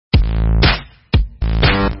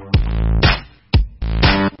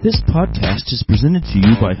This podcast is presented to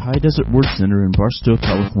you by High Desert Word Center in Barstow,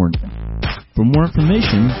 California. For more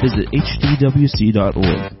information, visit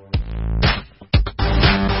hdwc.org.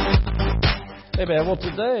 Hey man, well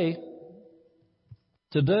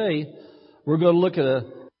today we're going to look at a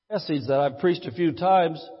message that I've preached a few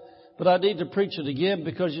times, but I need to preach it again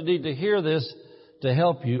because you need to hear this to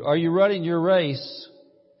help you. Are you running your race,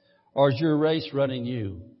 or is your race running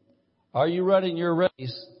you? Are you running your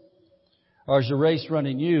race, or is your race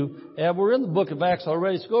running you? And we're in the book of Acts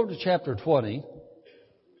already, so go over to chapter 20.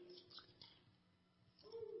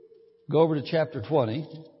 Go over to chapter 20.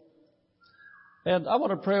 And I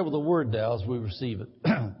want to pray over the word now as we receive it.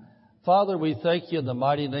 Father, we thank you in the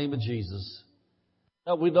mighty name of Jesus.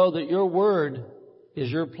 That we know that your word is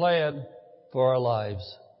your plan for our lives.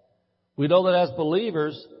 We know that as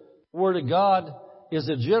believers, the word of God is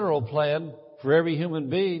a general plan for every human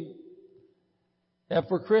being and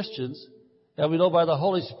for Christians. And we know by the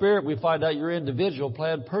Holy Spirit we find out your individual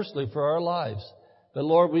plan personally for our lives. But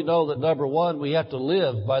Lord, we know that number one, we have to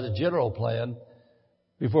live by the general plan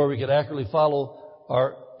before we can accurately follow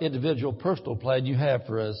our individual personal plan you have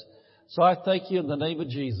for us. So I thank you in the name of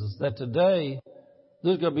Jesus that today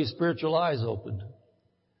there's going to be spiritual eyes opened.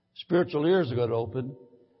 Spiritual ears are going to open,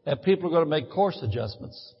 and people are going to make course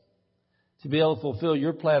adjustments to be able to fulfill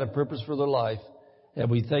your plan and purpose for their life.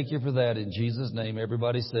 And we thank you for that in Jesus' name.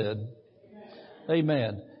 Everybody said,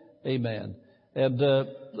 Amen. Amen. And the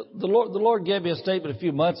Lord gave me a statement a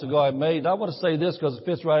few months ago I made. And I want to say this because it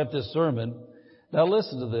fits right with this sermon. Now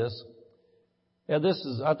listen to this. And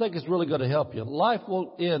I think it's really going to help you. Life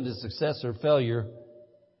won't end in success or failure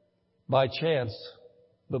by chance,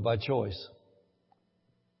 but by choice.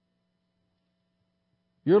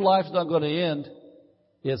 Your life's not going to end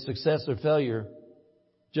in success or failure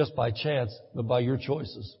just by chance, but by your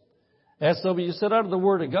choices. And so when you sit under the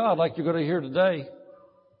Word of God like you're going to hear today,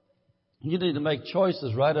 you need to make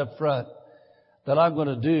choices right up front that I'm going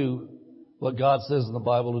to do what God says in the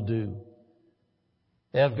Bible to do.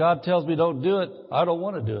 And if God tells me don't do it, I don't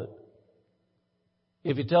want to do it.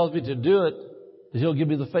 If He tells me to do it, then He'll give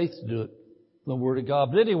me the faith to do it. The Word of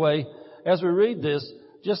God. But anyway, as we read this,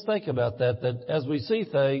 just think about that as we see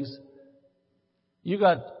things, you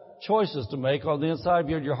got choices to make on the inside of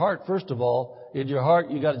you in your heart. First of all, in your heart,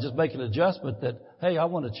 you got to just make an adjustment that, hey, I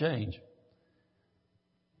want to change.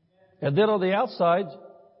 And then on the outside,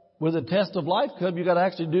 when the test of life comes, you got to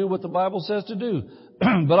actually do what the Bible says to do.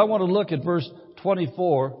 But I want to look at verse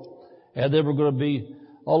 24, and then we're going to be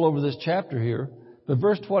all over this chapter here. But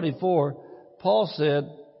verse 24, Paul said,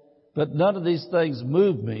 "But none of these things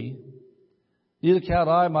move me, neither count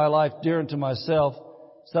I my life dear unto myself,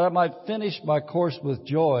 so that I might finish my course with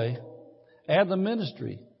joy, and the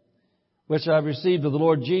ministry which I have received of the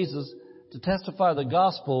Lord Jesus, to testify the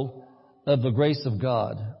gospel of the grace of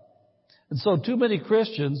God." And so too many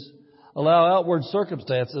Christians allow outward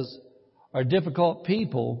circumstances or difficult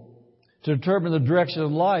people to determine the direction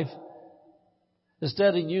of life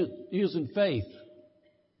instead of using faith.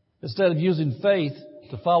 Instead of using faith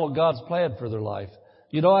to follow God's plan for their life.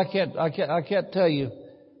 You know, I can't tell you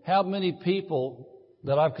how many people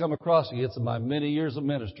that I've come across against in my many years of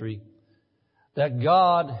ministry that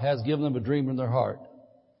God has given them a dream in their heart.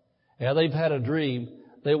 And they've had a dream.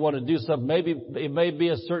 They want to do something. Maybe it may be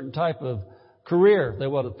a certain type of career they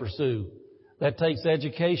want to pursue. That takes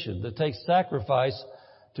education. That takes sacrifice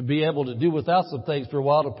to be able to do without some things for a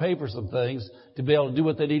while, to pay for some things, to be able to do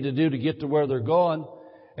what they need to do to get to where they're going.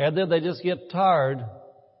 And then they just get tired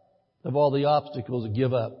of all the obstacles and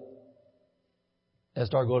give up and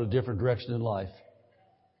start going a different direction in life.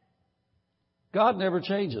 God never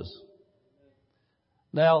changes.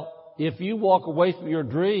 Now, if you walk away from your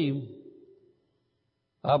dream,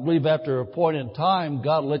 I believe after a point in time,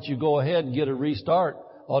 God will let you go ahead and get a restart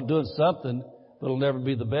on doing something, but it'll never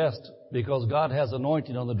be the best because God has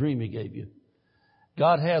anointing on the dream He gave you.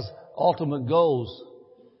 God has ultimate goals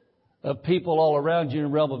of people all around you in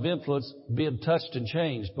the realm of influence being touched and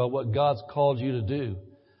changed by what God's called you to do.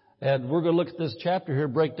 And we're going to look at this chapter here,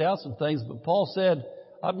 break down some things, but Paul said,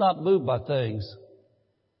 I'm not moved by things.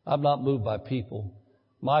 I'm not moved by people.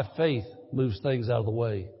 My faith moves things out of the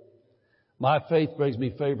way. My faith brings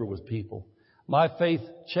me favor with people. My faith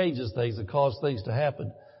changes things and causes things to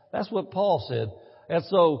happen. That's what Paul said. And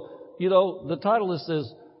so, you know, the title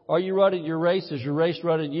says, are you running your race? Is your race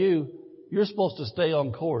running you? You're supposed to stay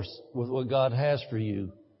on course with what God has for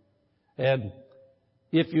you. And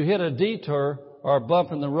if you hit a detour or a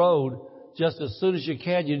bump in the road, just as soon as you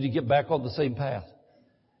can, you need to get back on the same path.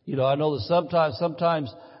 You know, I know that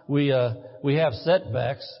sometimes we have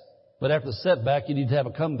setbacks, but after the setback, you need to have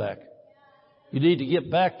a comeback. You need to get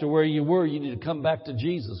back to where you were. You need to come back to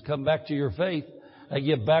Jesus, come back to your faith, and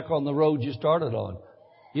get back on the road you started on.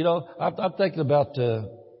 You know, I'm thinking about,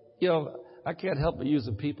 I can't help but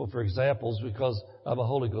using people for examples because I'm a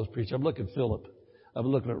Holy Ghost preacher. I'm looking at Philip. I'm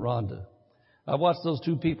looking at Rhonda. I watched those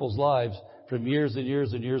two people's lives from years and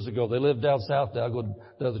years and years ago. They live down south now. I go to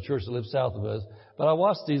another church that lives south of us. But I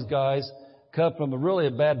watched these guys come from a really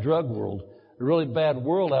bad drug world, a really bad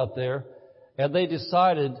world out there, and they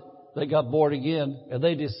decided, they got born again, and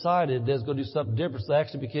they decided they was going to do something different. So they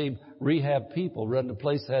actually became rehab people, running the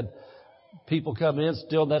place, had people come in,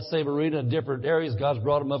 still in that same arena in different areas. God's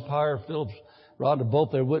brought them up higher. Phillips, Rhonda,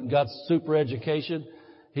 both they went and got super education.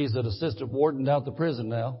 He's an assistant warden down at the prison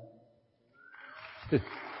now.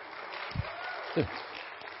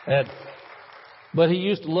 But he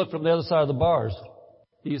used to look from the other side of the bars.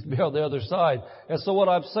 He used to be on the other side. And so what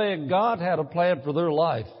I'm saying, God had a plan for their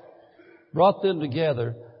life. Brought them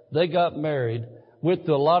together. They got married. Went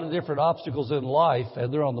through a lot of different obstacles in life,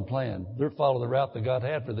 and they're on the plan. They're following the route that God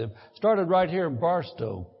had for them. Started right here in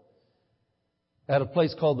Barstow at a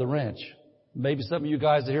place called The Ranch. Maybe some of you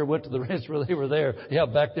guys here went to the ranch where they were there. Yeah,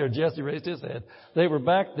 back there. Jesse raised his hand. They were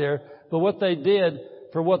back there. But what they did,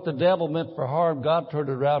 for what the devil meant for harm, God turned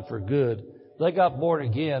it around for good. They got born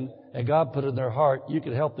again, and God put in their heart, you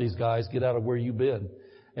can help these guys get out of where you've been.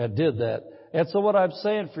 And did that. And so what I'm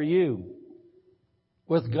saying for you,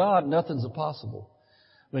 with God, nothing's impossible.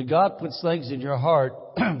 When God puts things in your heart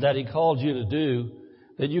that He called you to do,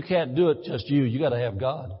 then you can't do it just you. You got to have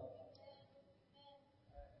God.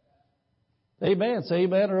 Amen. Say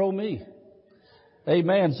amen or oh me.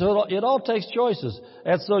 Amen. So it all takes choices.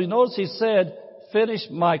 And so you notice He said, finish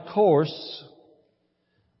my course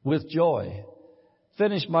with joy.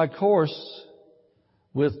 Finish my course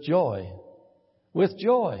with joy. With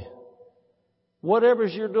joy. Whatever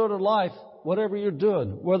you're doing in life, whatever you're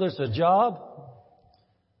doing, whether it's a job,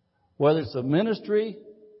 whether it's a ministry,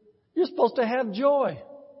 you're supposed to have joy.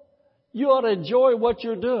 You ought to enjoy what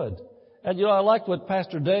you're doing. And I like what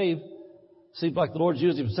Pastor Dave, seems like the Lord's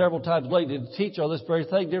used him several times lately to teach on this very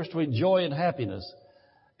thing, the difference between joy and happiness.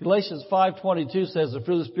 Galatians 5:22 says the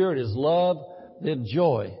fruit of the Spirit is love, then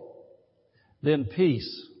joy, then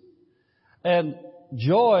peace. And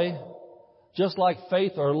joy, just like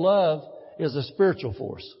faith or love, is a spiritual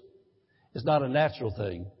force. It's not a natural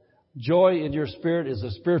thing. Joy in your spirit is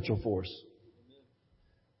a spiritual force.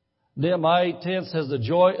 Nehemiah 8:10 says the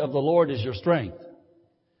joy of the Lord is your strength.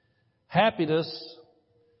 Happiness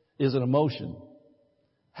is an emotion.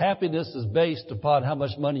 Happiness is based upon how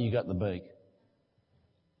much money you got in the bank.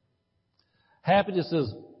 Happiness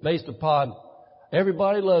is based upon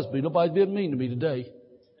everybody loves me. Nobody's been mean to me today.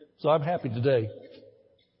 So I'm happy today.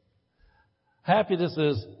 Happiness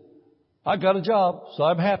is I got a job, so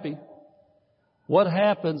I'm happy. What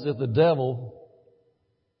happens if the devil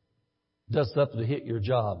does something to hit your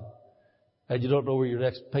job and you don't know where your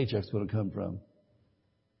next paycheck's going to come from?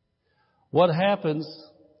 What happens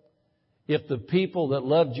if the people that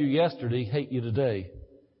loved you yesterday hate you today?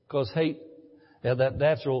 Because hate and that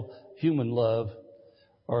natural human love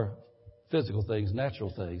are physical things,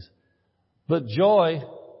 natural things. But joy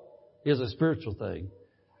is a spiritual thing.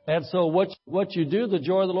 And so what you do, the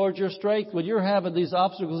joy of the Lord is your strength. When you're having these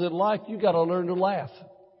obstacles in life, you got to learn to laugh.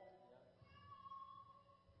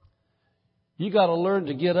 You got to learn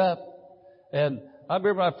to get up. And I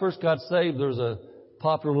remember when I first got saved, there was a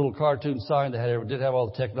popular little cartoon sign that didn't have all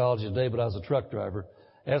the technology today, but I was a truck driver.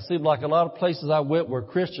 And it seemed like a lot of places I went where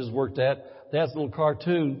Christians worked at, they had this little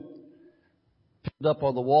cartoon pinned up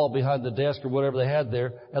on the wall behind the desk or whatever they had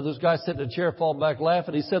there. And this guy sitting in a chair falling back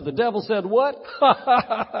laughing. He said, the devil said what?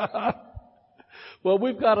 Well,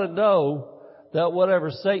 we've got to know that whatever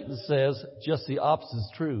Satan says, just the opposite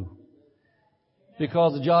is true.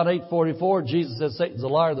 Because in John 8:44, Jesus said Satan's a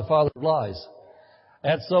liar, the father of lies.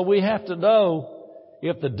 And so we have to know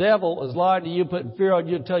if the devil is lying to you, putting fear on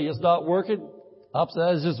you and telling you it's not working,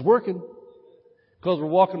 opposite is it's working. Because we're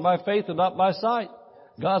walking by faith and not by sight.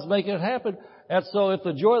 God's making it happen. And so if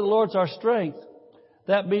the joy of the Lord's our strength,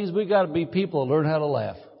 that means we got to be people who learn how to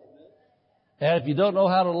laugh. And if you don't know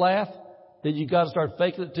how to laugh, then you got to start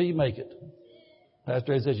faking it till you make it.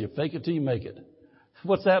 Pastor Ray says you fake it till you make it.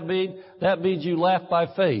 What's that mean? That means you laugh by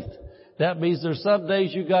faith. That means there's some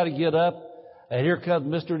days you got to get up and here comes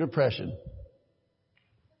Mr. Depression.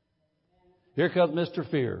 Here comes Mr.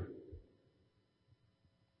 Fear.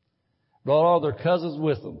 Brought all their cousins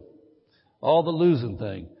with them. All the losing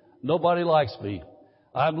thing. Nobody likes me.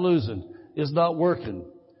 I'm losing. It's not working.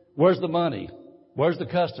 Where's the money? Where's the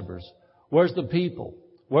customers? Where's the people?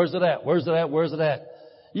 Where's it at? Where's it at? Where's it at?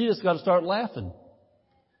 You just got to start laughing.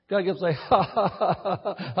 God can say, ha, ha, ha,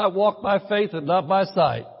 ha, I walk by faith and not by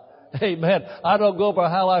sight. Amen. I don't go by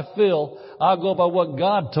how I feel. I go by what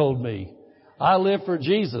God told me. I live for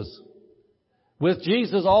Jesus. With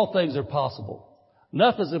Jesus, all things are possible.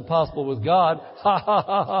 Nothing's impossible with God. Ha, ha,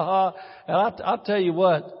 ha, ha, ha. And I'll tell you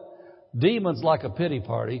what, demons like a pity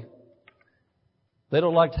party. They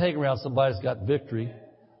don't like to hang around somebody that's got victory.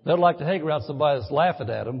 They don't like to hang around somebody that's laughing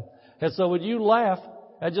at them. And so when you laugh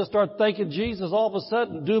and just start thanking Jesus, all of a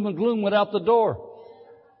sudden doom and gloom went out the door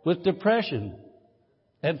with depression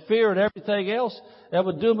and fear and everything else. And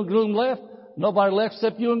when doom and gloom left, nobody left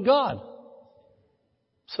except you and God.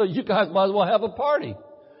 So you guys might as well have a party.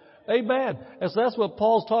 Amen. And so that's what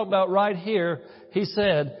Paul's talking about right here. He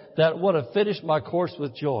said that I want to finish my course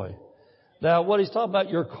with joy. Now what he's talking about,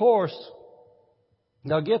 your course,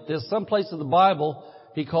 now get this, some place in the Bible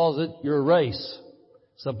he calls it your race.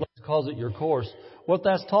 Some place calls it your course. What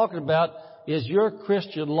that's talking about is your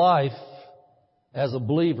Christian life as a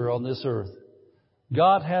believer on this earth.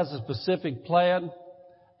 God has a specific plan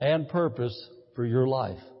and purpose for your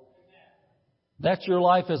life. That's your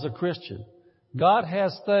life as a Christian. God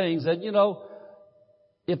has things, and you know,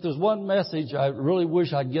 if there's one message I really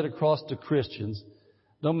wish I'd get across to Christians,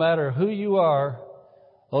 no matter who you are,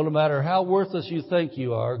 or no matter how worthless you think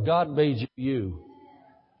you are, God made you.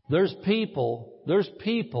 There's people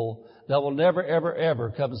that will never, ever,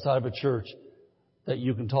 ever come inside of a church that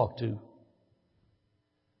you can talk to.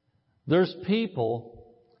 There's people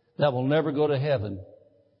that will never go to heaven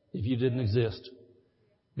if you didn't exist.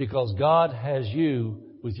 Because God has you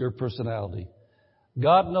with your personality.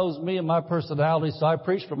 God knows me and my personality, so I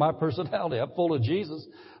preach for my personality. I'm full of Jesus.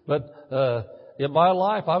 But in my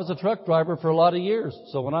life, I was a truck driver for a lot of years.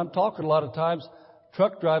 So when I'm talking a lot of times,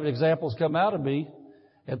 truck driving examples come out of me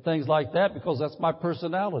and things like that because that's my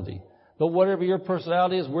personality. But whatever your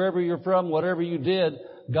personality is, wherever you're from, whatever you did,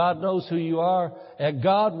 God knows who you are. And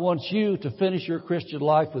God wants you to finish your Christian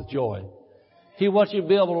life with joy. He wants you to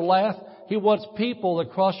be able to laugh. He wants people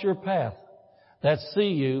that cross your path that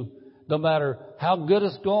see you, no matter how good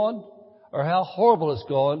it's going or how horrible it's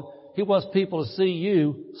going. He wants people to see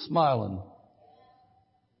you smiling.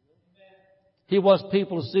 He wants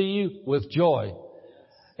people to see you with joy.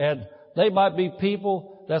 And they might be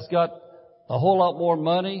people that's got a whole lot more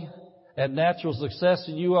money and natural success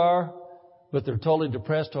than you are, but they're totally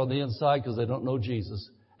depressed on the inside because they don't know Jesus.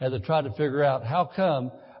 And they're trying to figure out, how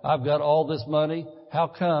come I've got all this money? How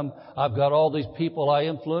come I've got all these people I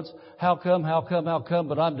influence? How come,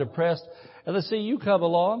 but I'm depressed? And they see you come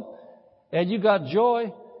along and you got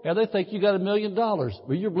joy and they think you got $1 million. Well,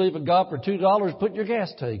 you're believing God for $2 put in your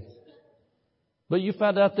gas tank. But you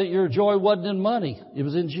found out that your joy wasn't in money. It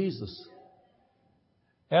was in Jesus.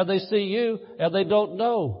 And they see you and they don't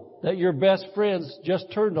know that your best friends just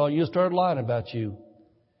turned on you and started lying about you.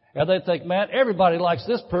 And they think, man, everybody likes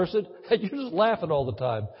this person. And you're just laughing all the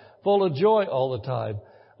time, full of joy all the time.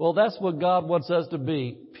 Well, that's what God wants us to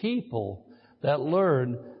be. People that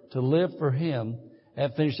learn to live for Him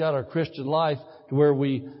and finish out our Christian life to where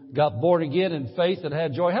we got born again in faith and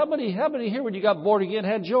had joy. How many here when you got born again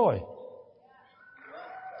had joy?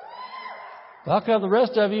 How come the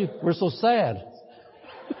rest of you were so sad?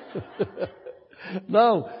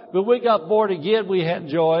 No, but we got born again, we had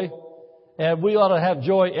joy. And we ought to have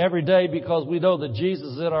joy every day because we know that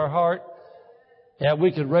Jesus is in our heart. And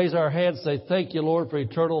we can raise our hands and say, thank you, Lord, for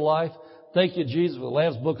eternal life. Thank you, Jesus, for the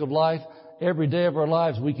Lamb's Book of Life. Every day of our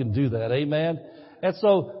lives we can do that. Amen. And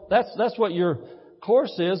so that's what your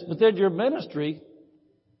course is. But then your ministry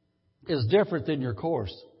is different than your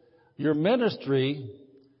course. Your ministry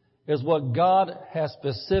is what God has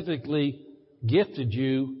specifically gifted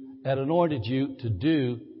you and anointed you to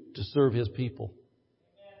do to serve His people.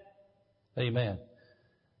 Amen.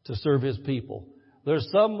 To serve His people. There's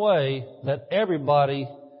some way that everybody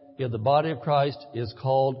in the body of Christ is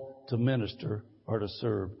called to minister or to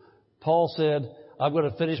serve. Paul said, I'm going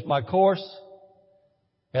to finish my course,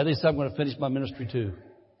 and he said, I'm going to finish my ministry too.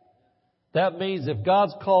 That means if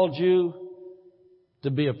God's called you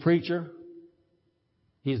to be a preacher,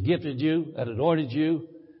 He's gifted you and anointed you,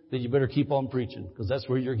 then you better keep on preaching because that's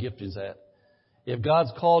where your gift is at. If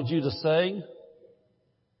God's called you to sing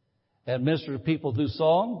and minister to people through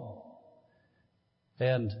song,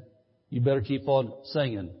 and you better keep on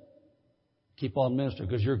singing. Keep on ministering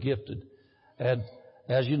because you're gifted. And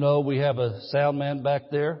as you know, we have a sound man back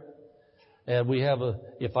there. And we have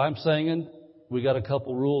if I'm singing, we got a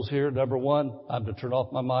couple rules here. Number one, I'm to turn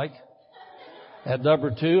off my mic. And number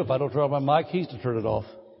two, if I don't turn off my mic, he's to turn it off.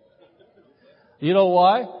 You know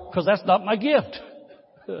why? Because that's not my gift.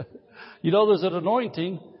 You know, there's an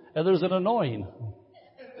anointing and there's an annoying.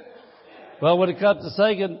 Well, when it comes to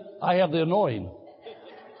singing, I have the anointing.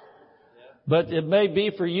 But it may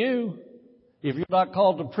be for you, if you're not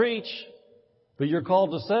called to preach, but you're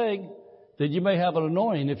called to sing, then you may have an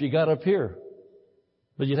anointing if you got up here.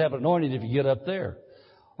 But you'd have an anointing if you get up there,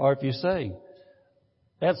 or if you sing.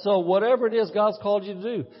 And so whatever it is God's called you to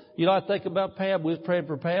do. You know, I think about Pam. We was praying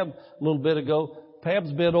for Pam a little bit ago.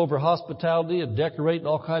 Pam's been over hospitality and decorating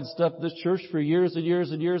all kinds of stuff in this church for years and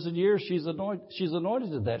years and years and years. She's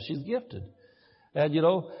anointed at that. She's gifted. And you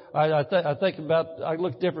know, I think about, I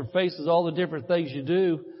look at different faces, all the different things you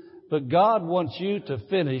do. But God wants you to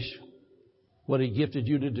finish what He gifted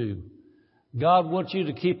you to do. God wants you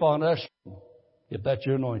to keep on ushering, if that's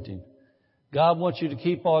your anointing. God wants you to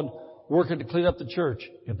keep on working to clean up the church,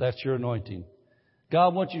 if that's your anointing.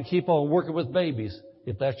 God wants you to keep on working with babies,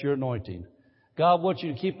 if that's your anointing. God wants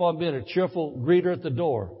you to keep on being a cheerful greeter at the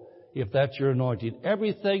door, if that's your anointing.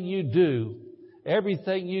 Everything you do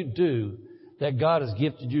that God has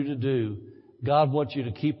gifted you to do, God wants you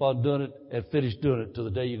to keep on doing it and finish doing it till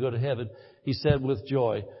the day you go to heaven. He said with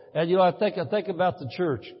joy. And you know, I think about the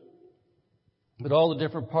church, but all the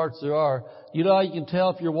different parts there are. You know how you can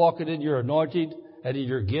tell if you're walking in your anointing and in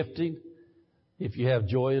your gifting? If you have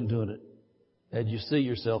joy in doing it. And you see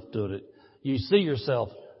yourself doing it. You see yourself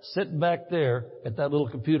sitting back there at that little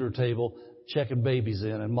computer table checking babies in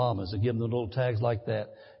and mamas and giving them little tags like that.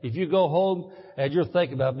 If you go home and you're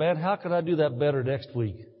thinking about, man, how can I do that better next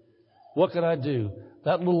week? What can I do?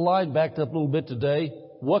 That little line backed up a little bit today.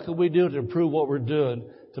 What can we do to improve what we're doing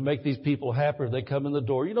to make these people happier if they come in the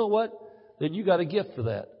door? You know what? Then you got a gift for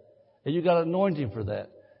that. And you got an anointing for that.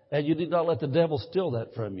 And you did not let the devil steal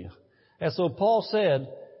that from you. And so Paul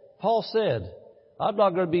said, I'm not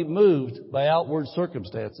going to be moved by outward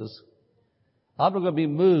circumstances. I'm not going to be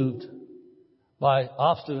moved by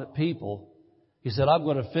obstinate people. He said, I'm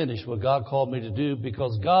going to finish what God called me to do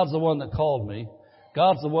because God's the one that called me.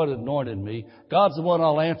 God's the one that anointed me. God's the one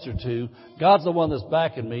I'll answer to. God's the one that's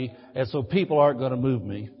backing me. And so people aren't going to move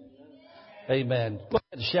me. Amen. Go ahead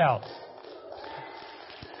and shout.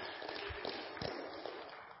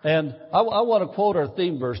 And I want to quote our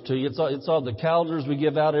theme verse to you. It's on the calendars we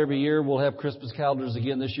give out every year. We'll have Christmas calendars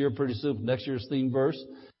again this year pretty soon, next year's theme verse.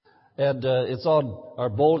 And it's on our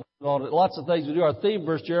bulletin, on lots of things we do. Our theme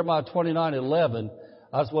verse, Jeremiah 29:11.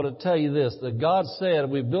 I just want to tell you this, that God said,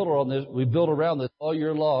 we built around this all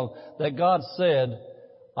year long, that God said,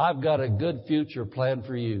 I've got a good future planned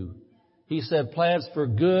for you. He said plans for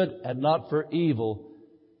good and not for evil,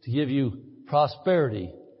 to give you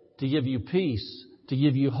prosperity, to give you peace, to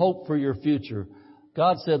give you hope for your future.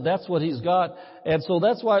 God said that's what He's got. And so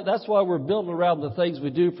that's why we're building around the things we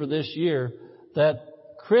do for this year, that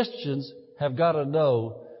Christians have got to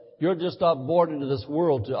know you're just not born into this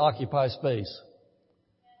world to occupy space.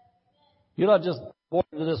 You're not just born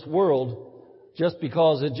into this world just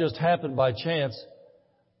because it just happened by chance.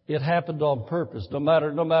 It happened on purpose. No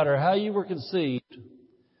matter how you were conceived,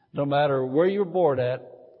 no matter where you were born at,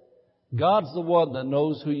 God's the one that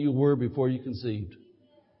knows who you were before you conceived.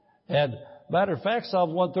 And matter of fact,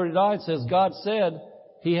 Psalm 139 says God said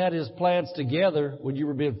He had His plans together when you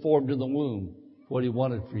were being formed in the womb, what He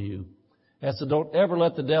wanted for you. And so don't ever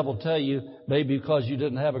let the devil tell you, maybe because you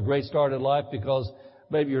didn't have a great start in life, because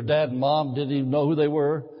maybe your dad and mom didn't even know who they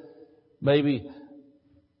were. Maybe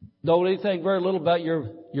know anything very little about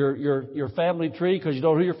your family tree because you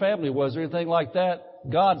don't know who your family was or anything like that.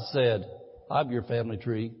 God said, I'm your family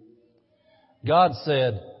tree. God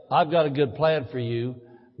said, I've got a good plan for you.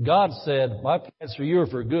 God said, my plans for you are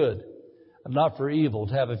for good and not for evil,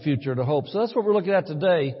 to have a future and a hope. So that's what we're looking at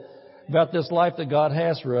today about this life that God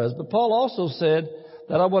has for us. But Paul also said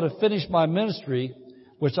that I want to finish my ministry,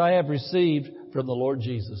 which I have received from the Lord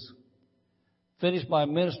Jesus. Finish my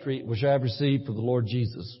ministry, which I have received from the Lord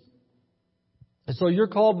Jesus. And so you're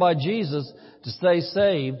called by Jesus to stay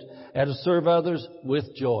saved and to serve others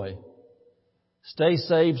with joy. Stay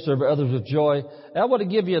saved, serve others with joy. And I want to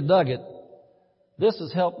give you a nugget. This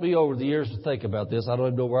has helped me over the years to think about this. I don't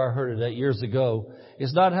even know where I heard it 8 years ago.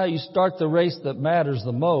 It's not how you start the race that matters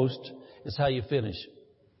the most. It's how you finish.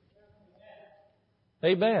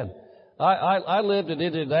 Amen. I lived in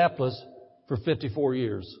Indianapolis for 54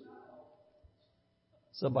 years.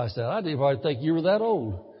 Somebody said, I didn't hardly think you were that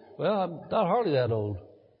old. Well, I'm not hardly that old.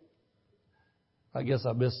 I guess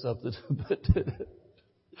I missed something. But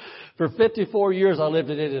for 54 years I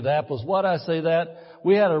lived in Indianapolis. Why did I say that?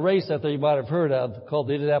 We had a race out there you might have heard of called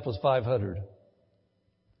the Indianapolis 500.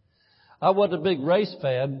 I wasn't a big race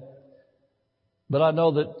fan, but I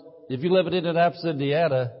know that if you live in Indianapolis,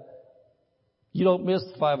 Indiana, You don't miss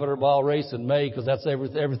the 500-mile race in May because that's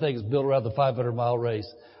everything is built around the 500-mile race.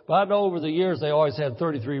 But I know over the years they always had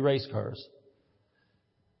 33 race cars.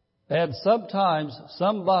 And sometimes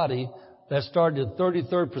somebody that started in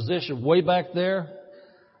 33rd position way back there,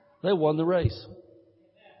 they won the race.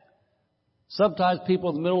 Sometimes people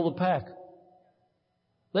in the middle of the pack,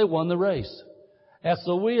 they won the race. And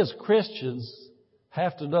so we as Christians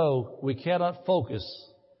have to know we cannot focus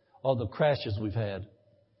on the crashes we've had.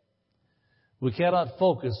 We cannot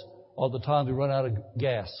focus on the time we run out of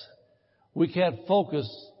gas. We can't focus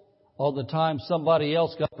on the time somebody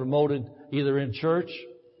else got promoted either in church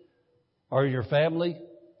or in your family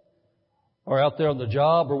or out there on the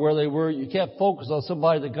job or where they were. You can't focus on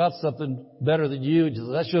somebody that got something better than you.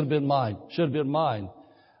 That should have been mine. Should have been mine.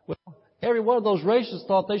 Well, every one of those races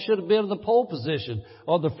thought they should have been in the pole position,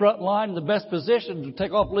 on the front line, in the best position to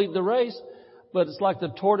take off leading the race. But it's like the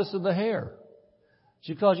tortoise and the hare.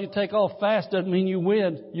 Just because you take off fast doesn't mean you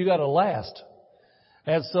win. You got to last.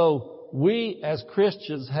 And so we as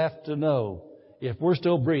Christians have to know if we're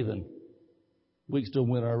still breathing, we can still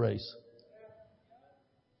win our race.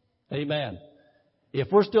 Amen.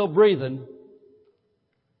 If we're still breathing,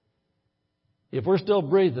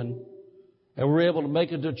 and we're able to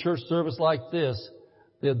make it to a church service like this,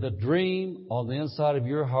 then the dream on the inside of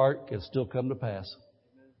your heart can still come to pass.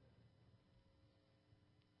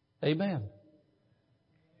 Amen.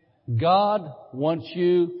 God wants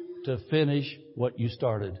you to finish what you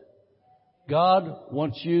started. God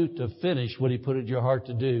wants you to finish what He put in your heart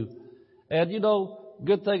to do. And you know,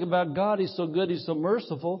 good thing about God, He's so good, He's so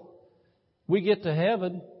merciful. We get to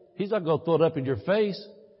heaven, He's not going to throw it up in your face.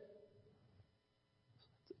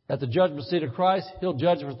 At the judgment seat of Christ, He'll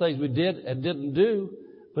judge for things we did and didn't do.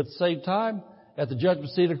 But at the same time, at the judgment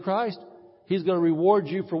seat of Christ, He's going to reward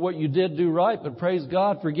you for what you did do right. But praise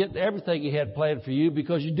God for getting everything He had planned for you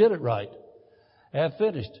because you did it right and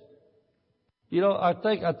finished. You know, I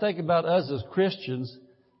think about us as Christians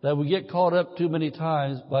that we get caught up too many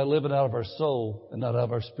times by living out of our soul and not out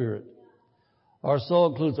of our spirit. Our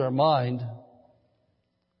soul includes our mind,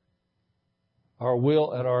 our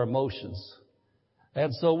will, and our emotions.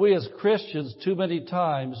 And so we as Christians too many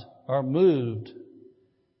times are moved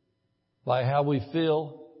by how we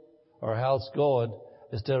feel or how it's going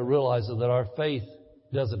instead of realizing that our faith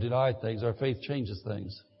doesn't deny things. Our faith changes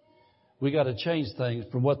things. We got to change things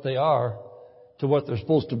from what they are to what they're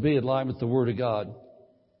supposed to be in line with the Word of God.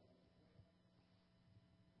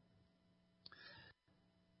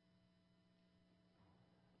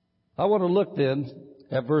 I want to look then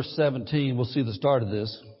at verse 17. We'll see the start of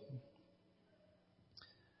this.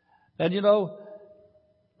 And you know,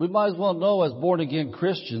 we might as well know as born-again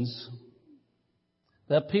Christians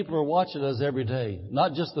that people are watching us every day.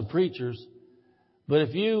 Not just the preachers, but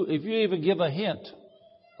if you even give a hint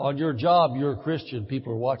on your job, you're a Christian,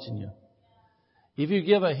 people are watching you. If you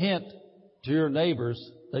give a hint to your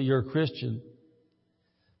neighbors that you're a Christian,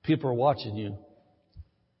 people are watching you.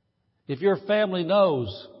 If your family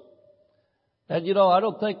knows, and you know, I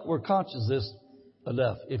don't think we're conscious of this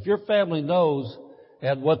enough. If your family knows,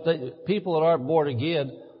 and people that aren't born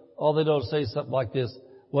again, all they know is say something like this: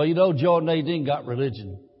 well, you know, Joe and Nadine got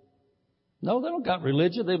religion. No, they don't got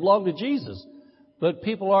religion. They belong to Jesus. But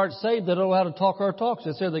people aren't saved. They don't know how to talk our talks.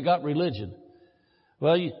 They say they got religion.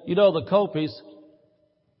 Well, you know, the Copis,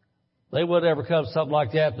 they wouldn't ever come to something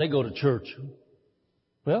like that. They go to church.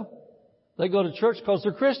 Well, they go to church because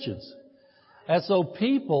they're Christians. And so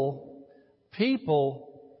people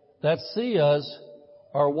that see us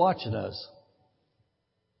are watching us.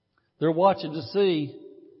 They're watching to see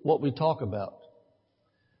what we talk about.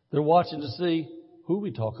 They're watching to see who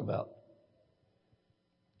we talk about.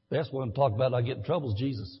 The best one to talk about, I get in trouble, is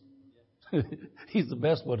Jesus. He's the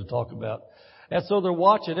best one to talk about. And so they're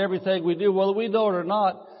watching everything we do. Whether we know it or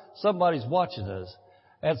not, somebody's watching us.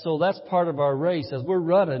 And so that's part of our race. As we're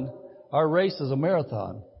running, our race is a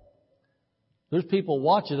marathon. There's people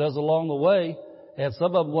watching us along the way, and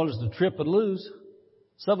some of them want us to trip and lose.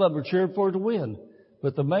 Some of them are cheering for it to win.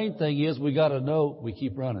 But the main thing is we got to know we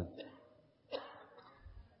keep running.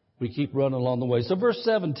 We keep running along the way. So verse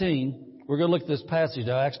 17, we're going to look at this passage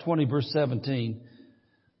now, Acts 20, verse 17.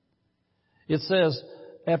 It says,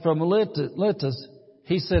 and from Miletus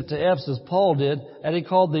he sent to Ephesus, Paul did, and he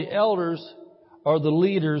called the elders or the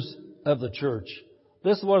leaders of the church.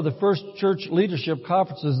 This is one of the first church leadership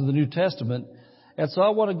conferences in the New Testament. And so I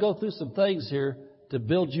want to go through some things here to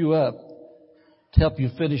build you up, to help you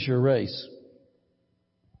finish your race.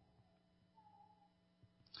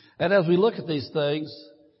 And as we look at these things,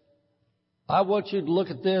 I want you to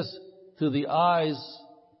look at this through the eyes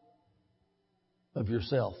of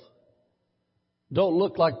yourself. Don't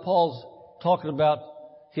look like Paul's talking about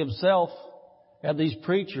himself and these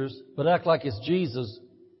preachers, but act like it's Jesus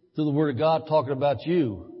through the Word of God talking about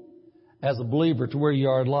you as a believer to where you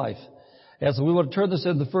are in life. And so we want to turn this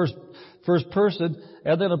into the first person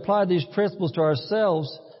and then apply these principles to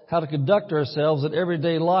ourselves, how to conduct ourselves in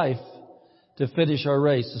everyday life to finish our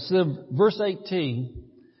race. So in verse 18,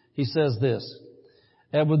 he says this,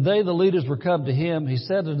 "And when they, the leaders, were come to him, he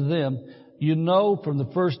said unto them, You know from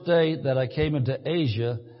the first day that I came into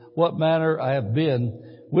Asia, what manner I have been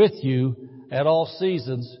with you at all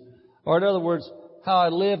seasons," or in other words, how I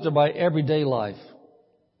lived in my everyday life.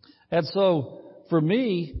 And so, for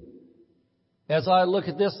me, as I look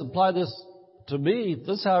at this, apply this to me,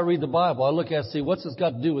 this is how I read the Bible. I look at it and see, what's this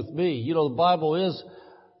got to do with me? You know, the Bible is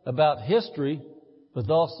about history, but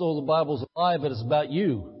also the Bible's alive, and it's about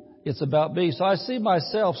you. It's about me. So I see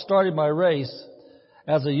myself starting my race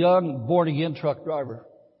as a young born-again truck driver.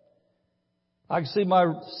 I can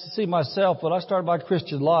see myself when I started my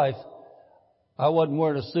Christian life, I wasn't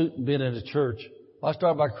wearing a suit and being in a church. When I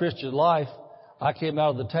started my Christian life, I came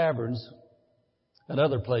out of the taverns and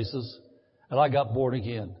other places, and I got born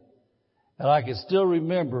again. And I can still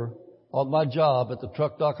remember on my job at the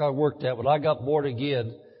truck dock I worked at, when I got born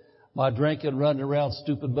again, my drinking, running around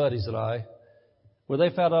stupid buddies and I, when they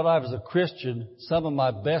found out I was a Christian, some of my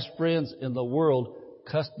best friends in the world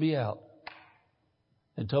cussed me out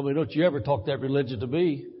and told me, "Don't you ever talk that religion to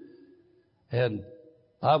me." And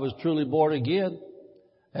I was truly born again.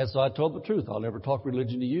 And so I told the truth. I'll never talk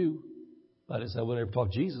religion to you. I didn't say I would never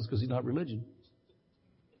talk Jesus because he's not religion.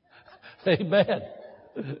 Amen.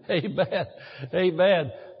 Amen.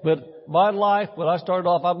 Amen. But my life, when I started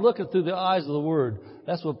off, I'm looking through the eyes of the Word.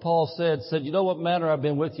 That's what Paul said, "You know what manner I've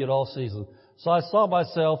been with you at all seasons." So I saw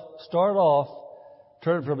myself start off,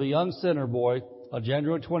 turn from a young sinner boy on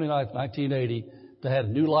January 29th, 1980, to have a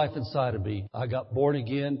new life inside of me. I got born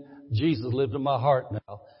again. Jesus lived in my heart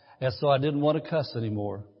now. And so I didn't want to cuss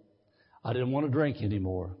anymore. I didn't want to drink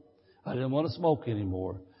anymore. I didn't want to smoke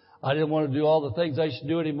anymore. I didn't want to do all the things I used to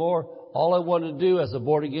do anymore. All I wanted to do as a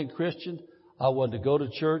born-again Christian, I wanted to go to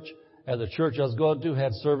church. And the church I was going to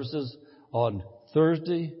had services on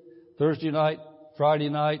Thursday night, Friday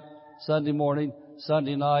night, Sunday morning,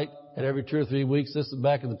 Sunday night, and every 2 or 3 weeks. This is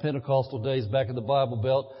back in the Pentecostal days, back in the Bible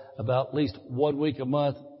Belt. About at least 1 week a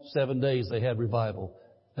month, 7 days they had revival.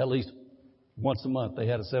 At least once a month they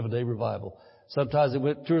had a 7-day revival. Sometimes it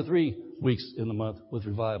went 2 or 3 weeks in the month with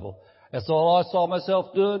revival. And so all I saw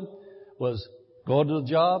myself doing was going to the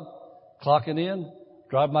job, clocking in,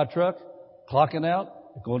 driving my truck, clocking out,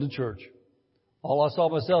 and going to church. All I saw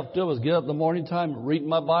myself do was get up in the morning time, reading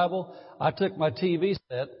my Bible. I took my TV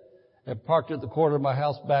set and parked it at the corner of my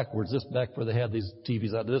house backwards. This back where they had these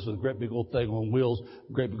TVs out there. This was a great big old thing on wheels,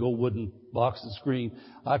 great big old wooden box and screen.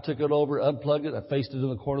 I took it over, unplugged it, I faced it in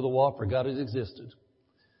the corner of the wall, forgot it existed.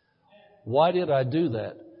 Why did I do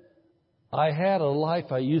that? I had a life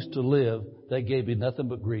I used to live that gave me nothing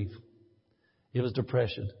but grief. It was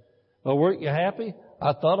depression. Well, weren't you happy?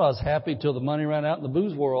 I thought I was happy till the money ran out and the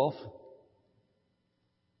booze wore off.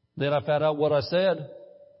 Then I found out what I said.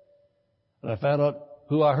 And I found out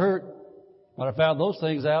who I hurt. When I found those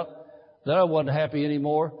things out, then I wasn't happy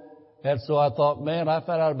anymore. And so I thought, man, I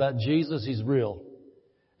found out about Jesus. He's real.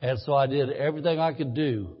 And so I did everything I could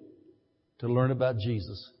do to learn about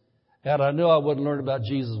Jesus. And I knew I wouldn't learn about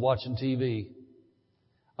Jesus watching TV.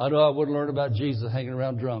 I knew I wouldn't learn about Jesus hanging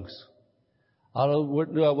around drunks. I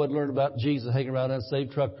knew I wouldn't learn about Jesus hanging around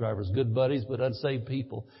unsaved truck drivers, good buddies, but unsaved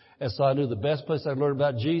people. And so I knew the best place I'd learn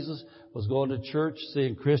about Jesus was going to church,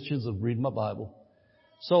 seeing Christians, and reading my Bible.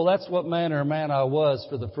 So that's what manner of man I was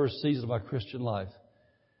for the first season of my Christian life.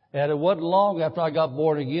 And it wasn't long after I got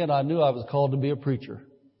born again, I knew I was called to be a preacher.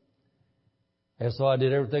 And so I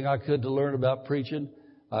did everything I could to learn about preaching.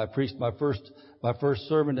 I preached my first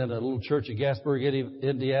sermon in a little church in Gaspard,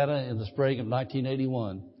 Indiana in the spring of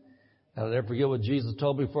 1981. And I'll never forget what Jesus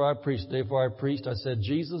told me before I preached. The day before I preached, I said,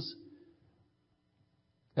 Jesus,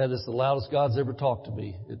 and it's the loudest God's ever talked to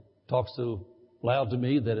me. It talks so loud to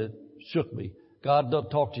me that it shook me. God doesn't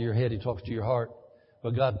talk to your head, He talks to your heart.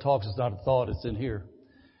 But God talks, it's not a thought, it's in here.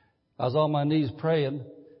 I was on my knees praying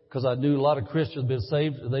because I knew a lot of Christians had been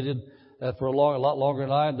saved. They did for a lot longer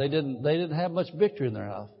than I. And they didn't have much victory in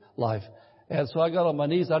their life. And so I got on my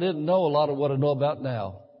knees. I didn't know a lot of what I know about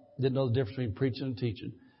now. Didn't know the difference between preaching and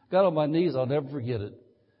teaching. Got on my knees. I'll never forget it.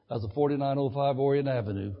 I was at 4905 Orion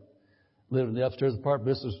Avenue. Lived in the upstairs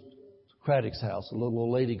apartment. Mrs. Craddock's house. A little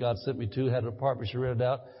old lady God sent me to had an apartment she rented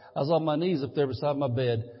out. I was on my knees up there beside my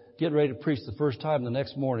bed, getting ready to preach the first time the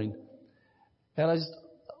next morning. And I just,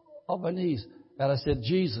 on my knees, and I said,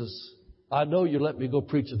 Jesus, I know you let me go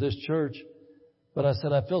preach at this church, But I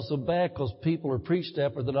said, I feel so bad because people are preached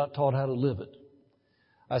at, but they're not taught how to live it.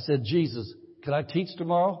 I said, Jesus, can I teach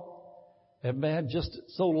tomorrow? And man, just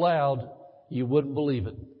so loud, you wouldn't believe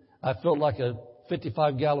it. I felt like a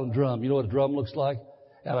 55-gallon drum. You know what a drum looks like?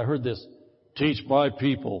 And I heard this, teach my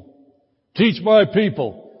people. Teach my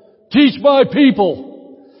people. Teach my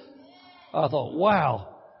people. I thought,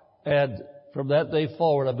 wow. And from that day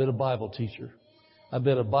forward, I've been a Bible teacher. I've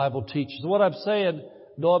been a Bible teacher. So what I'm saying,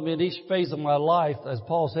 knowing me in each phase of my life, as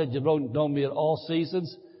Paul said, you don't know me at all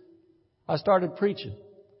seasons, I started preaching.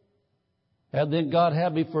 And then God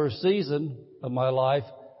had me for a season of my life.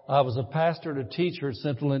 I was a pastor and a teacher in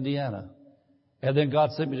Central Indiana. And then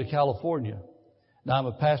God sent me to California. Now I'm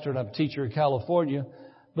a pastor and I'm a teacher in California.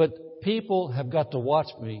 But people have got to watch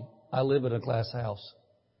me. I live in a glass house.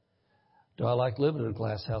 Do I like living in a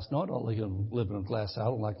glass house? No, I don't like living in a glass house. I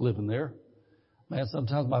don't like living there. Man,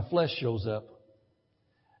 sometimes my flesh shows up.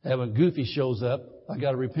 And when Goofy shows up, I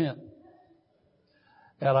got to repent.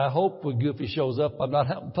 And I hope when Goofy shows up, I'm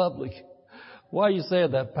not out in public. Why are you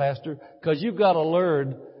saying that, Pastor? Because you've got to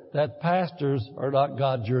learn that pastors are not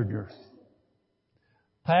God Jr.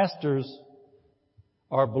 Pastors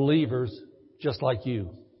are believers just like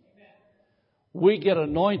you. We get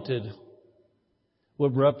anointed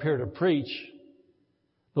when we're up here to preach,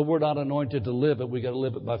 but we're not anointed to live it. We got to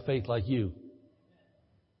live it by faith like you.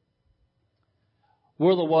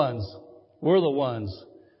 We're the ones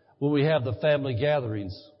when we have the family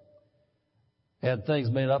gatherings and things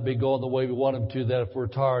may not be going the way we want them to, that if we're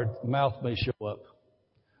tired, mouth may show up.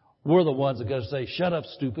 We're the ones that got to say, shut up,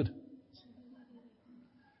 stupid.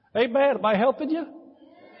 Hey, man, am I helping you?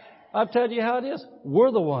 I'm telling you how it is. We're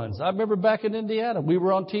the ones. I remember back in Indiana, we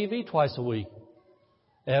were on TV twice a week.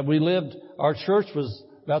 And our church was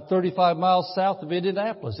about 35 miles south of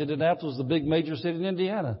Indianapolis. Indianapolis was the big major city in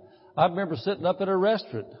Indiana. I remember sitting up at a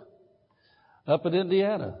restaurant up in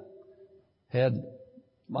Indiana.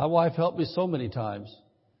 My wife helped me so many times.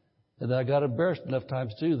 And I got embarrassed enough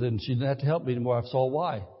times too. Then she didn't have to help me anymore. I saw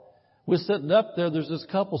why. We're sitting up there. There's this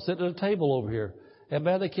couple sitting at a table over here. And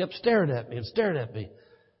man, they kept staring at me and staring at me.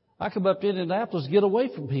 I come up to Indianapolis to get away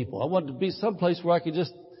from people. I wanted to be someplace where I could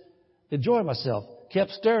just enjoy myself.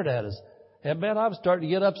 Kept staring at us. And man, I was starting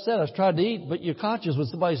to get upset. I was trying to eat, but you're conscious when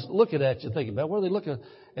somebody's looking at you, thinking, man, where are they looking?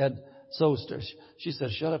 And so she said,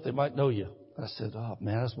 shut up, they might know you. I said, oh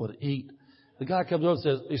man, I just want to eat. The guy comes over and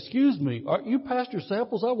says, excuse me, aren't you Pastor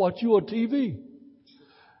Samples? I watch you on TV.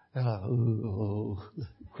 And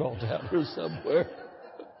I crawled down here somewhere.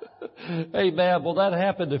 Hey man, well that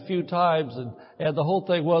happened a few times and the whole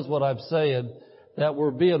thing was what I'm saying, that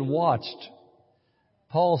we're being watched.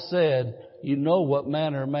 Paul said, you know what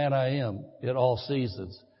manner of man I am in all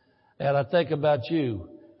seasons. And I think about you,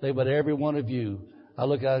 think about every one of you. I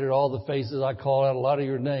look out here, all the faces, I call out a lot of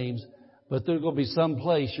your names, but there's going to be some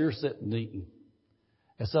place you're sitting and eating.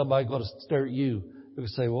 And somebody's going to stare at you. They're going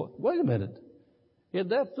to say, well, wait a minute. Isn't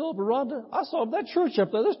that Philip and Rhonda? I saw that church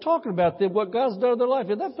up there. They're talking about them, what God's done in their life.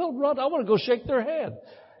 Isn't that Philip and Rhonda? I want to go shake their hand.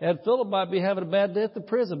 And Philip might be having a bad day at the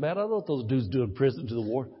prison, man. I don't know what those dudes do in prison to the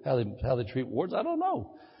ward, how they treat wards. I don't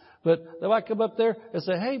know. But they might come up there and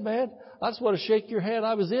say, hey man, I just want to shake your hand.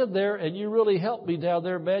 I was in there and you really helped me down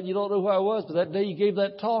there, man. You don't know who I was, but that day you gave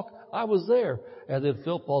that talk, I was there. And then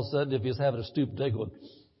Philip all of a sudden, if he's having a stupid day, going,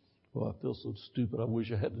 oh, I feel so stupid. I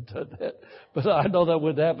wish I hadn't done that. But I know that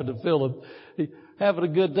wouldn't happen to Philip. Having a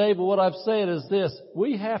good day. But what I'm saying is this.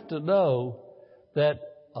 We have to know that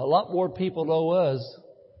a lot more people know us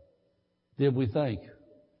than we think.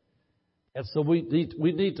 And so we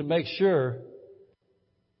need to make sure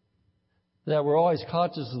that we're always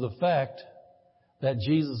conscious of the fact that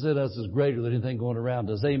Jesus in us is greater than anything going around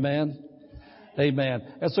us. Amen? Amen.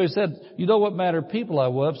 And so he said, you know what manner of people I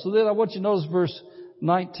was. So then I want you to notice verse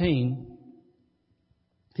 19.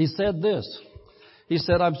 He said this. He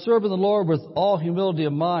said, I'm serving the Lord with all humility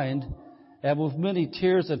of mind and with many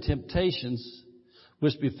tears and temptations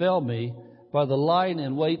which befell me by the lying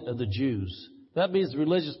in wait of the Jews. That means the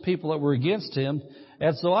religious people that were against him.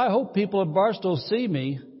 And so I hope people in Barstow see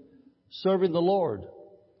me serving the Lord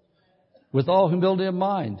with all humility of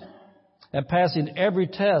mind and passing every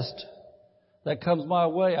test that comes my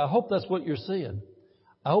way. I hope that's what you're seeing.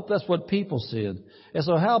 I hope that's what people see. And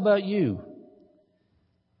so how about you?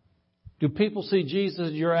 Do people see Jesus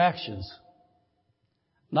in your actions?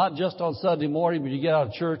 Not just on Sunday morning when you get out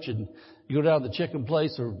of church and you go down to the chicken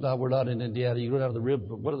place, or no, we're not in Indiana. You go down to the rib,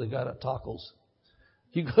 but what do they got at tacos?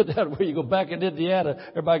 You go down where you go back in Indiana,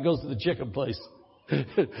 everybody goes to the chicken place.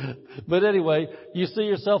 But anyway, you see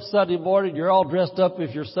yourself Sunday morning, you're all dressed up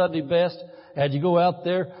if you're Sunday best, and you go out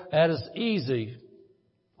there, and it's easy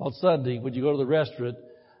on Sunday when you go to the restaurant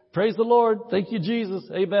Praise the Lord. Thank you, Jesus.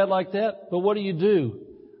 Amen, like that. But what do you do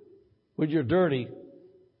when you're dirty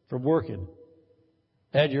from working?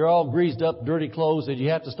 And you're all greased up, dirty clothes, and you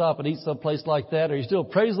have to stop and eat someplace like that? Or you still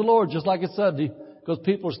praise the Lord just like it's Sunday because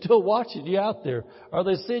people are still watching you out there? Are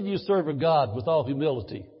they seeing you serving God with all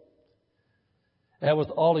humility and with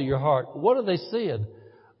all of your heart? What are they seeing?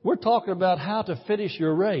 We're talking about how to finish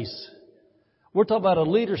your race. We're talking about a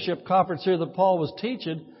leadership conference here that Paul was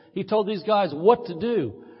teaching. He told these guys what to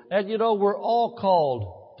do. And you know, we're all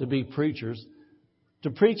called to be preachers. To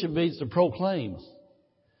preach means to proclaim.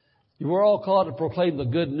 We're all called to proclaim the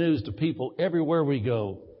good news to people everywhere we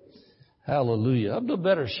go. Hallelujah. I'm doing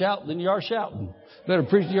better shouting than you are shouting. Better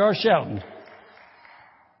preaching than you are shouting.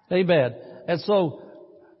 Amen. And so,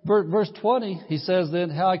 verse 20, he says then,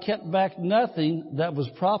 how I kept back nothing that was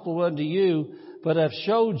profitable unto you, but have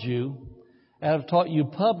showed you and have taught you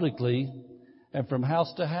publicly and from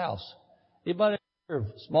house to house. Anybody hear of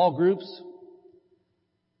small groups,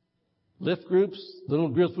 lift groups, the little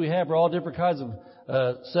groups we have are all different kinds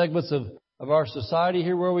of segments of our society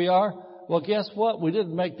here where we are? Well, guess what? We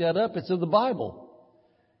didn't make that up. It's in the Bible.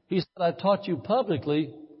 He said, I taught you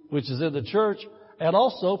publicly, which is in the church, and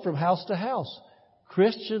also from house to house.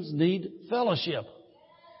 Christians need fellowship.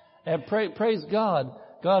 And praise God,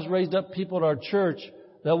 God's raised up people in our church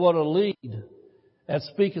that want to lead and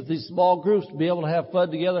speak at these small groups, be able to have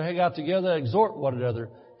fun together, hang out together, and exhort one another.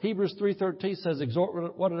 Hebrews 3:13 says,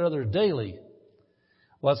 exhort one another daily.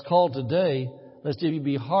 What's called today, lest you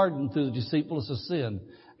be hardened through the deceitfulness of sin.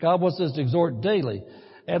 God wants us to exhort daily.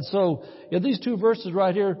 And so, in these two verses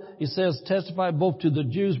right here, he says, testify both to the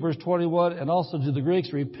Jews, verse 21, and also to the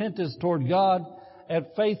Greeks, repentance toward God and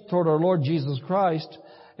faith toward our Lord Jesus Christ.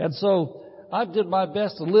 And so, I did my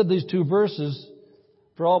best to live these two verses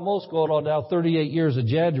for almost going on now 38 years in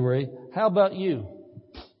January. How about you?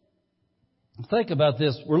 Think about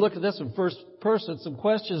this. We're looking at this in first person. Some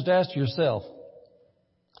questions to ask yourself.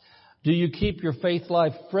 Do you keep your faith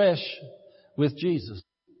life fresh with Jesus?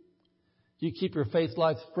 Do you keep your faith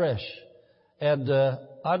life fresh? And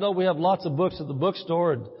I know we have lots of books at the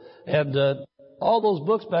bookstore, and all those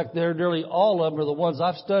books back there, nearly all of them are the ones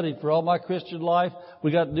I've studied for all my Christian life.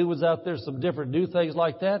 We got new ones out there, some different new things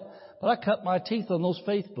like that. But I cut my teeth on those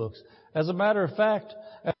faith books. As a matter of fact,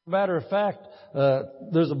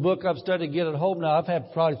 there's a book I'm studying again at home now. I've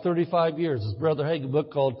had probably 35 years. It's Brother Hagin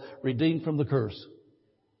book called Redeemed from the Curse.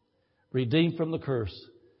 Redeemed from the Curse.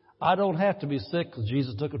 I don't have to be sick because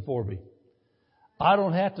Jesus took it for me. I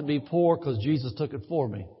don't have to be poor because Jesus took it for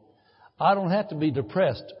me. I don't have to be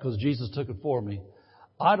depressed because Jesus took it for me.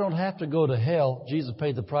 I don't have to go to hell. Jesus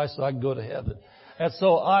paid the price so I can go to heaven. And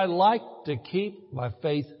so I like to keep my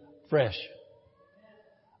faith fresh.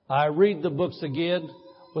 I read the books again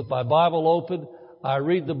with my Bible open. I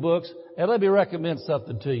read the books. And let me recommend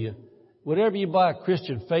something to you. Whenever you buy a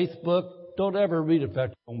Christian faith book, don't ever read it without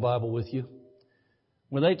your own Bible with you.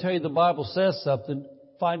 When they tell you the Bible says something,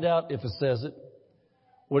 find out if it says it.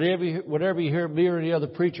 Whenever you hear me or any other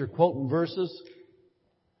preacher quoting verses,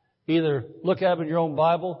 either look at them in your own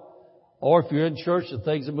Bible, or if you're in church and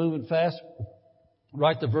things are moving fast,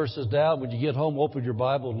 write the verses down. When you get home, open your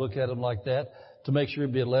Bible and look at them like that to make sure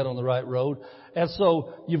you're being led on the right road. And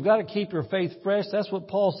so you've got to keep your faith fresh. That's what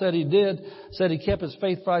Paul said he did. Said he kept his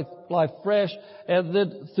faith life fresh. And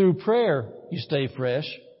then through prayer, you stay fresh.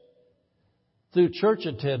 Through church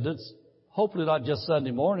attendance, hopefully not just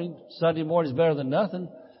Sunday morning. Sunday morning is better than nothing.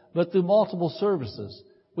 But through multiple services.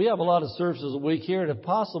 We have a lot of services a week here, and if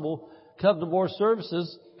possible, come to more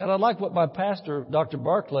services. And I like what my pastor, Dr.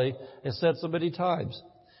 Barclay, has said so many times.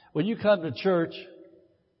 When you come to church,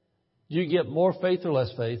 do you get more faith or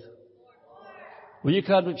less faith? When you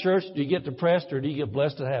come to church, do you get depressed or do you get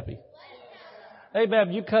blessed and happy? Amen.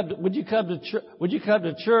 When you come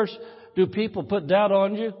to church, do people put doubt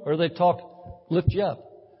on you or they lift you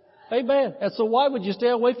up? Amen. And so why would you stay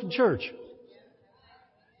away from church?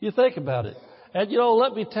 You think about it. And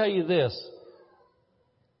let me tell you this.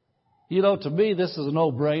 To me, this is a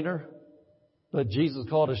no-brainer. But Jesus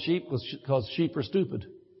called us sheep because sheep are stupid.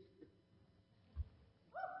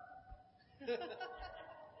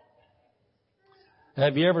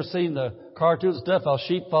 Have you ever seen the cartoon stuff, how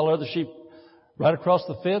sheep follow other sheep right across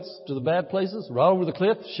the fence to the bad places, right over the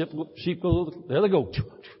cliff, sheep go over there they go.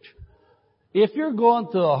 If you're going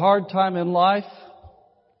through a hard time in life,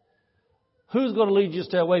 who's going to lead you to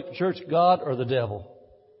stay away from church, God or the devil?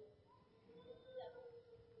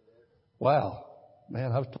 Wow.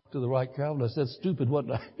 Man, I was talking to the right crowd and I said stupid,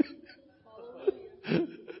 wasn't I?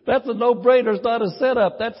 That's a no-brainer. It's not a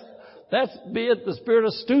setup. That's being the spirit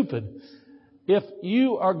of stupid. If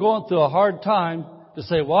you are going through a hard time to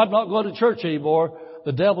say, well, I'm not going to church anymore,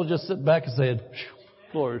 the devil just sitting back and saying,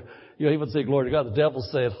 Lord, he would say, glory to God. The devil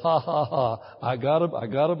said, ha, ha, ha, I got him, I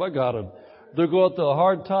got him, I got him. They're going through a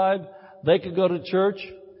hard time. They could go to church,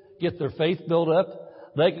 get their faith built up.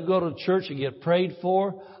 They could go to church and get prayed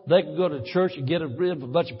for. They could go to church and get a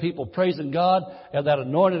bunch of people praising God, and that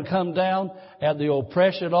anointing come down, and the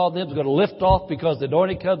oppression on them is going to lift off because the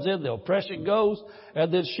anointing comes in, the oppression goes,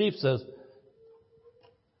 and then sheep says,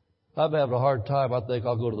 I'm having a hard time. I think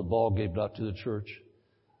I'll go to the ball game, not to the church.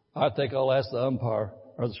 I think I'll ask the umpire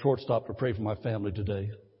or the shortstop to pray for my family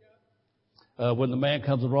today. When the man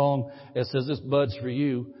comes along and says, this bud's for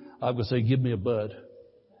you, I'm going to say, give me a bud.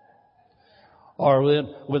 Or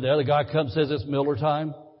when the other guy comes and says, it's Miller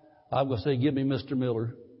time, I'm going to say, give me Mr.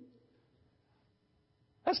 Miller.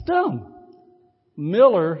 That's dumb.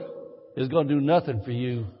 Miller is going to do nothing for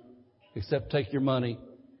you except take your money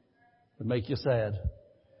and make you sad.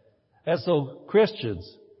 And so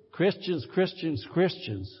Christians,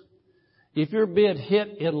 if you're being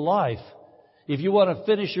hit in life, if you want to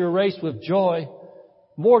finish your race with joy,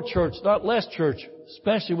 more church, not less church,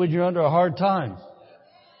 especially when you're under a hard time.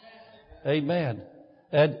 Amen.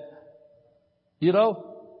 And,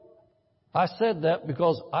 I said that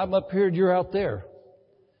because I'm up here and you're out there.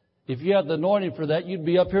 If you had the anointing for that, you'd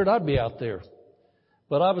be up here and I'd be out there.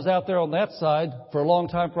 But I was out there on that side for a long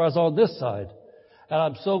time before I was on this side. And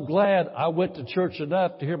I'm so glad I went to church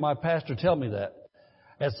enough to hear my pastor tell me that.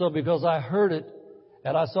 And so because I heard it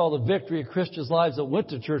and I saw the victory of Christians' lives that went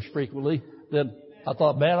to church frequently, then I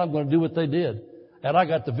thought, man, I'm going to do what they did. And I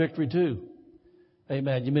got the victory too.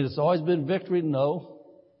 Amen. You mean it's always been victory? No.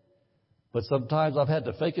 But sometimes I've had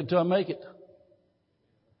to fake it till I make it.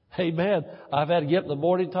 Amen. I've had to get up in the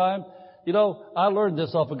morning time. I learned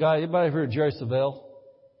this off a guy. Anybody ever heard of Jerry Savelle?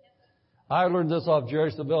 I learned this off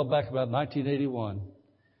Jerry Savelle back about 1981.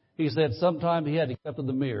 He said sometime he had to get up in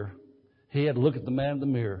the mirror. He had to look at the man in the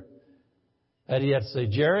mirror. And he had to say,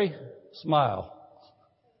 Jerry, smile.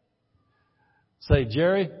 Say,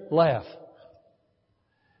 Jerry, laugh.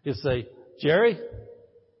 He'd say, Jerry,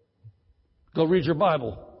 go read your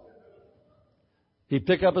Bible. He'd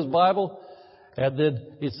pick up his Bible, and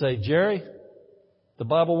then he'd say, Jerry, the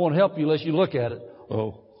Bible won't help you unless you look at it.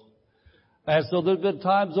 Oh. And so there's been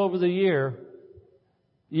times over the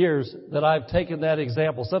years that I've taken that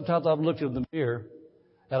example. Sometimes I've looked in the mirror,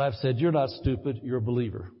 and I've said, you're not stupid, you're a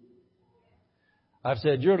believer. I've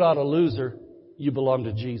said, you're not a loser, you belong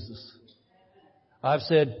to Jesus. I've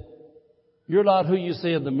said, you're not who you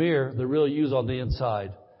see in the mirror, the real you's on the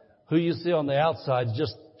inside. Who you see on the outside,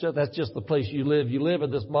 that's just the place you live. You live in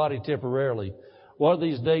this body temporarily. One of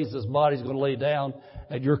these days, this body's going to lay down,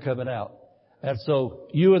 and you're coming out. And so,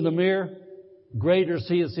 you in the mirror, greater is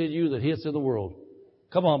He that's in you than He that's in the world.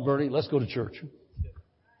 Come on, Bernie, let's go to church.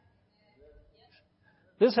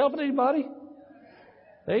 This helping anybody?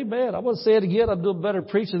 Amen. I'm going to say it again. I'm doing better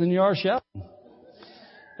preaching than you are shouting.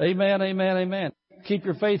 Amen, amen, amen. Keep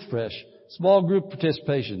your faith fresh. Small group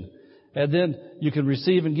participation. And then you can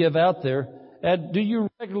receive and give out there. And do you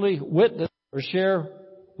regularly witness or share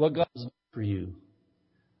what God's done for you?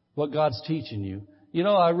 What God's teaching you?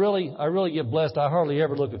 I really get blessed. I hardly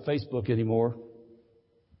ever look at Facebook anymore.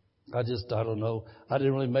 I don't know. I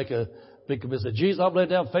didn't really make a big commitment. Jesus, I'll lay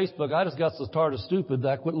down Facebook. I just got so tired of stupid that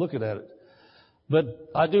I quit looking at it. But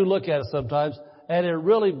I do look at it sometimes, and it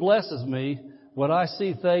really blesses me when I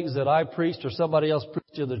see things that I preached or somebody else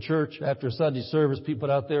preached in the church after Sunday service.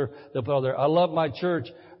 People out there, they'll put out there, I love my church.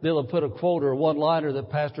 They'll put a quote or a one-liner that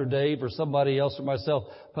Pastor Dave or somebody else or myself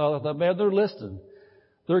put out there. Man, they're listening.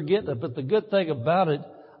 They're getting it. But the good thing about it,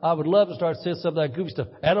 I would love to start saying some of that goofy stuff.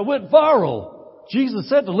 And it went viral. Jesus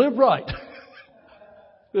said to live right.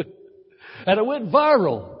 And it went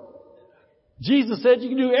viral. Jesus said you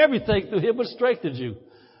can do everything through Him which strengthens you.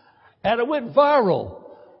 And it went viral.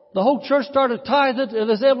 The whole church started tithing and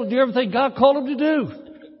is able to do everything God called them to do.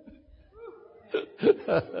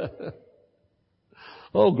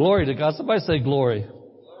 Oh, glory to God. Somebody say glory.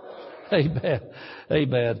 Amen.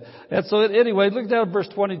 Amen. And so anyway, look down at verse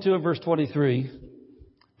 22 and verse 23.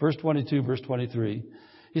 Verse 22, verse 23.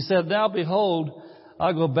 He said, now behold,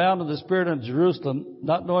 I go bound in the Spirit unto Jerusalem,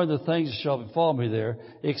 not knowing the things that shall befall me there,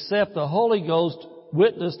 except the Holy Ghost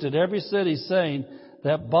witnessed in every city, saying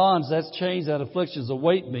that bonds, that's chains, and afflictions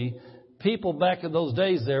await me. People back in those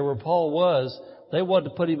days there where Paul was, they wanted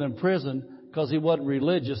to put him in prison because he wasn't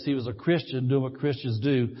religious. He was a Christian doing what Christians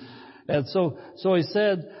do. And so he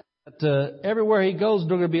said that everywhere he goes,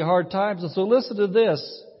 there are going to be hard times. And so listen to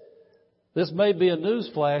this. This may be a news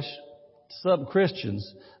flash to some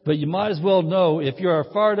Christians, but you might as well know if you are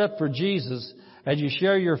fired up for Jesus and you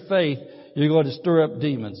share your faith, you're going to stir up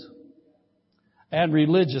demons and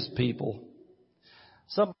religious people.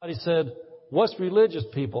 Somebody said, what's religious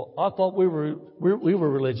people? I thought we were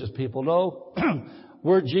religious people. No,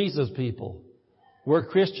 we're Jesus people. We're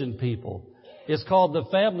Christian people. It's called the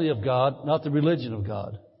family of God, not the religion of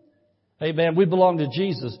God. Amen. We belong to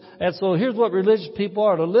Jesus. And so here's what religious people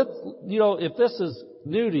are. If this is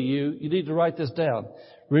new to you, you need to write this down.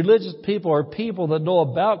 Religious people are people that know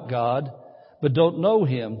about God, but don't know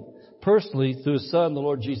Him personally through His Son, the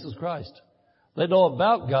Lord Jesus Christ. They know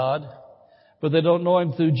about God, but they don't know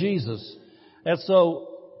Him through Jesus. And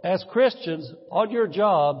so, as Christians, on your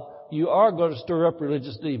job, you are going to stir up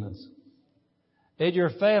religious demons. In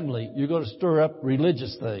your family, you're going to stir up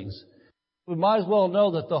religious things. We might as well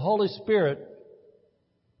know that the Holy Spirit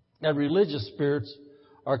and religious spirits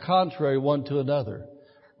are contrary one to another.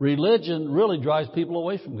 Religion really drives people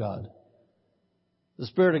away from God. The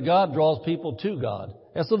Spirit of God draws people to God.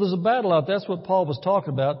 And so there's a battle out there. That's what Paul was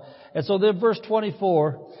talking about. And so then verse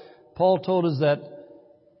 24, Paul told us that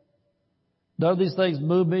none of these things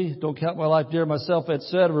move me. Don't count my life dear myself,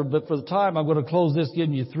 etc. But for the time, I'm going to close this,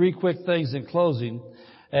 giving you 3 quick things in closing.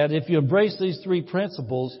 And if you embrace these 3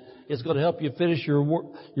 principles, it's going to help you finish your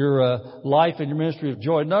life and your ministry of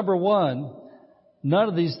joy. Number 1, none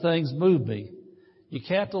of these things move me. You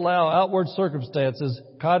can't allow outward circumstances,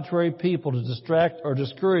 contrary people to distract or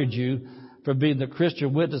discourage you from being the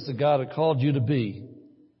Christian witness that God had called you to be.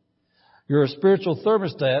 You're a spiritual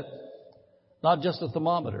thermostat, not just a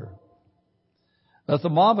thermometer. A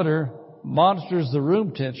thermometer monitors the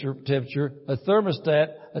room temperature. A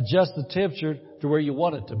thermostat adjusts the temperature to where you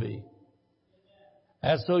want it to be.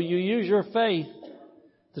 And so you use your faith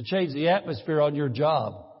to change the atmosphere on your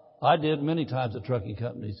job. I did many times at trucking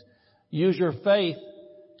companies. Use your faith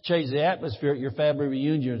to change the atmosphere at your family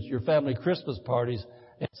reunions, your family Christmas parties,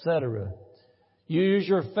 etc. You use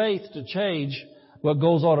your faith to change what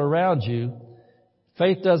goes on around you.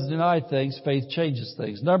 Faith doesn't deny things. Faith changes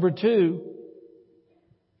things. Number 2,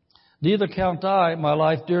 neither count I my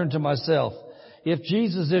life dear unto myself. If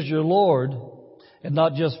Jesus is your Lord and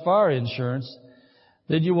not just fire insurance,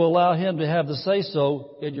 then you will allow Him to have the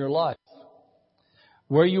say-so in your life.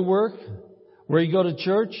 Where you work, where you go to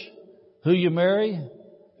church, who you marry,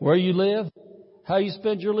 where you live, how you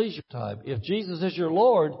spend your leisure time. If Jesus is your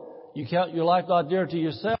Lord, you count your life not dear to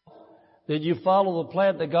yourself, then you follow the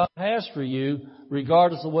plan that God has for you,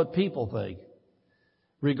 regardless of what people think.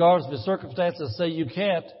 Regardless of the circumstances say you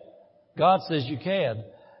can't, God says you can.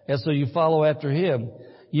 And so you follow after Him.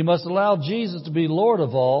 You must allow Jesus to be Lord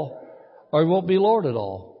of all, or He won't be Lord at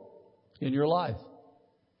all in your life.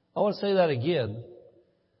 I want to say that again.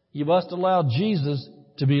 You must allow Jesus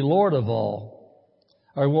to be Lord of all,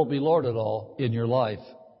 or He won't be Lord at all in your life.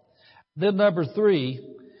 Then number 3,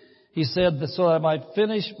 he said, that so I might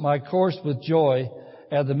finish my course with joy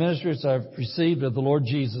and the ministries I've received of the Lord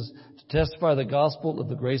Jesus to testify the gospel of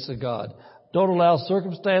the grace of God. Don't allow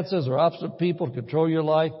circumstances or obstinate people to control your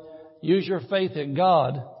life. Use your faith in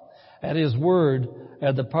God and His Word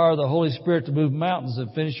and the power of the Holy Spirit to move mountains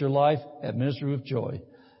and finish your life and ministry with joy.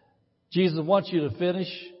 Jesus wants you to finish.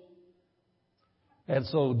 And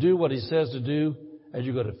so do what He says to do, and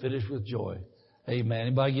you're going to finish with joy. Amen.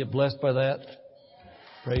 Anybody get blessed by that?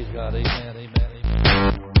 Praise God. Amen. Amen.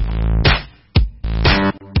 Amen.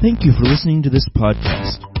 Thank you for listening to this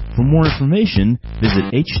podcast. For more information,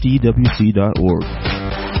 visit hdwc.org.